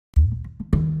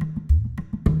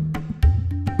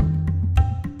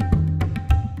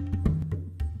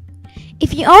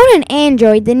you own an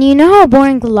Android, then you know how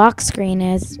boring the lock screen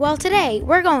is. Well, today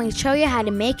we're going to show you how to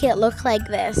make it look like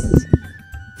this.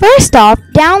 First off,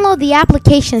 download the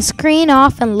application Screen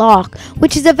Off and Lock,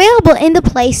 which is available in the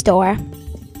Play Store.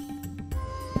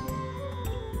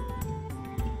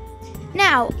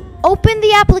 Now, open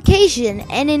the application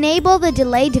and enable the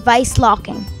delay device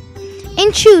locking,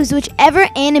 and choose whichever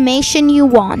animation you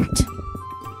want.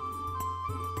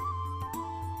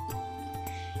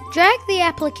 Drag the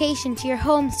application to your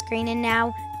home screen, and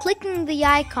now clicking the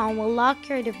icon will lock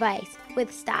your device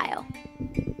with style.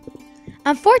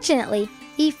 Unfortunately,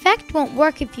 the effect won't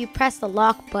work if you press the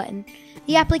lock button.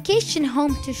 The application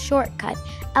Home to Shortcut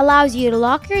allows you to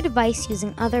lock your device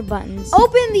using other buttons.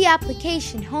 Open the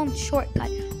application Home to Shortcut,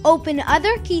 open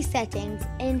Other Key Settings,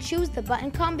 and choose the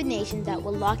button combination that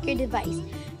will lock your device.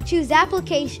 Choose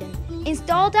Application,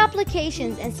 Installed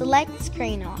Applications, and select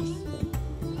Screen Off.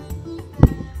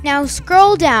 Now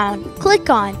scroll down, click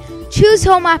on Choose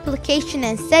Home Application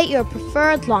and set your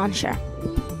preferred launcher.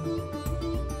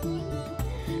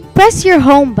 Press your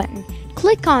Home button,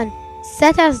 click on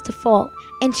Set as Default,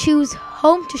 and choose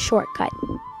Home to Shortcut.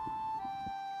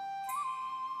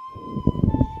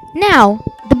 Now,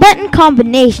 the button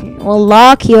combination will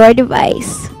lock your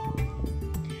device.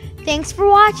 Thanks for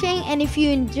watching, and if you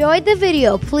enjoyed the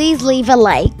video, please leave a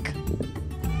like.